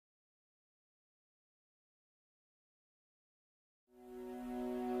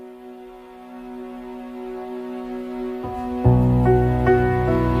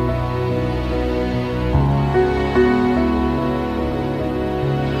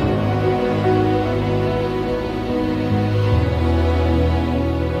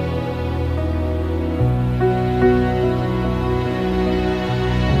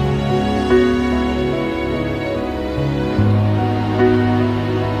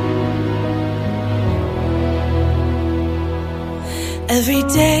Every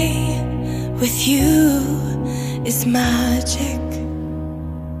day with you is magic.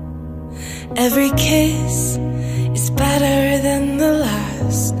 Every kiss is better than the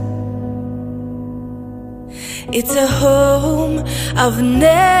last. It's a home I've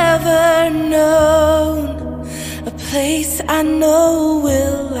never known, a place I know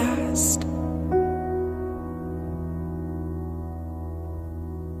will last.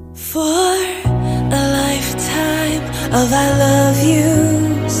 For a lifetime of I love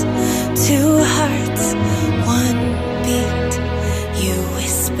yous, two hearts, one beat. You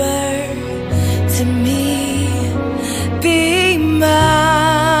whisper to me, be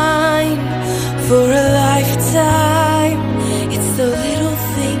mine. For a lifetime, it's the little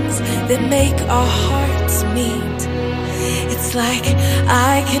things that make our hearts meet. It's like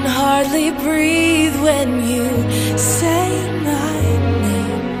I can hardly breathe when you say my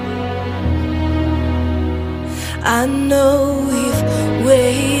name. I know we've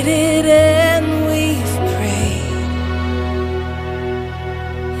waited and we've prayed,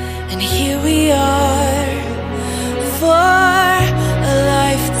 and here we are for a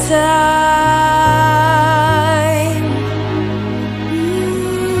lifetime.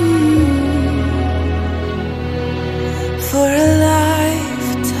 For a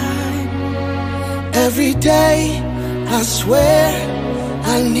lifetime. Every day I swear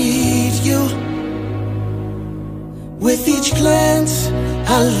I need you. With each glance,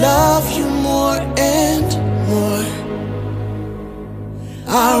 I love you more and more.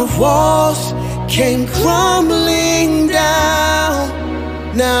 Our walls came crumbling down.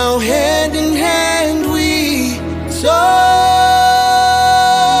 Now hand in hand we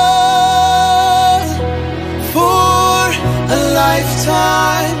soar. For a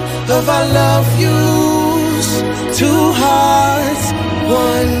lifetime of I love yous, two hearts,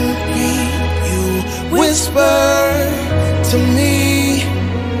 one beat. You whisper to me,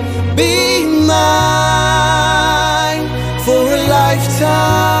 be mine. For a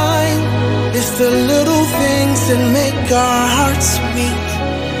lifetime, it's the little things that make our hearts meet.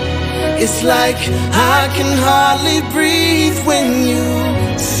 It's like I can hardly breathe when you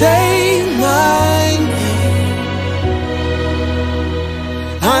say my name.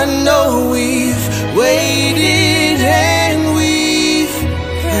 I know we've waited and we've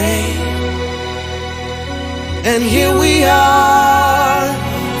prayed, and here we are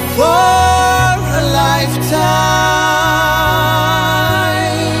for a lifetime.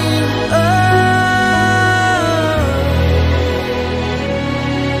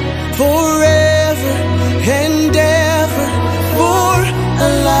 Forever and ever for a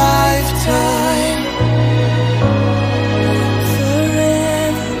lifetime.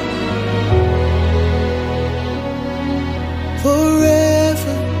 Forever.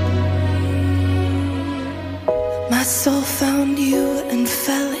 Forever. My soul found you and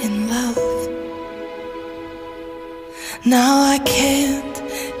fell in love. Now I can't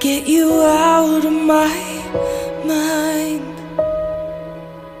get you out of my mind.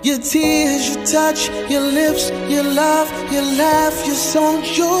 Your tears, your touch, your lips, your love, your laugh, your songs,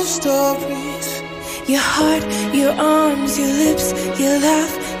 your stories. Your heart, your arms, your lips, your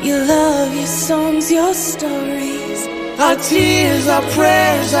laugh, your love, your songs, your stories. Our tears, our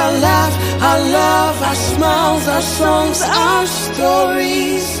prayers, our laugh, our love, our smiles, our songs, our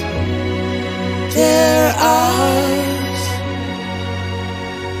stories. They're ours.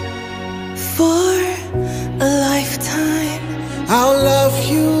 For a lifetime, I'll love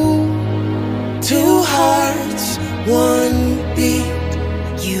you, two hearts, one beat.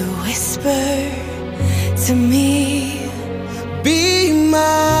 you whisper to me, Be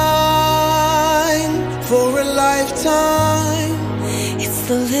mine for a lifetime. it's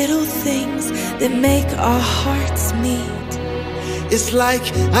the little things that make our hearts meet. It's like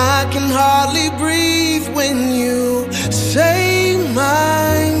I can hardly breathe when you say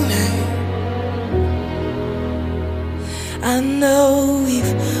my name. I know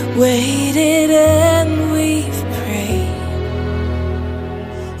we've waited and we've prayed.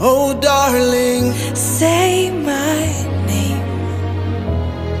 Oh, darling, Say my name.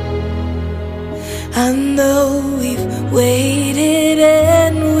 I know we've waited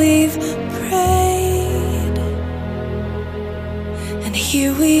and we've prayed, and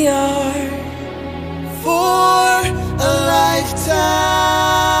here we are for a lifetime.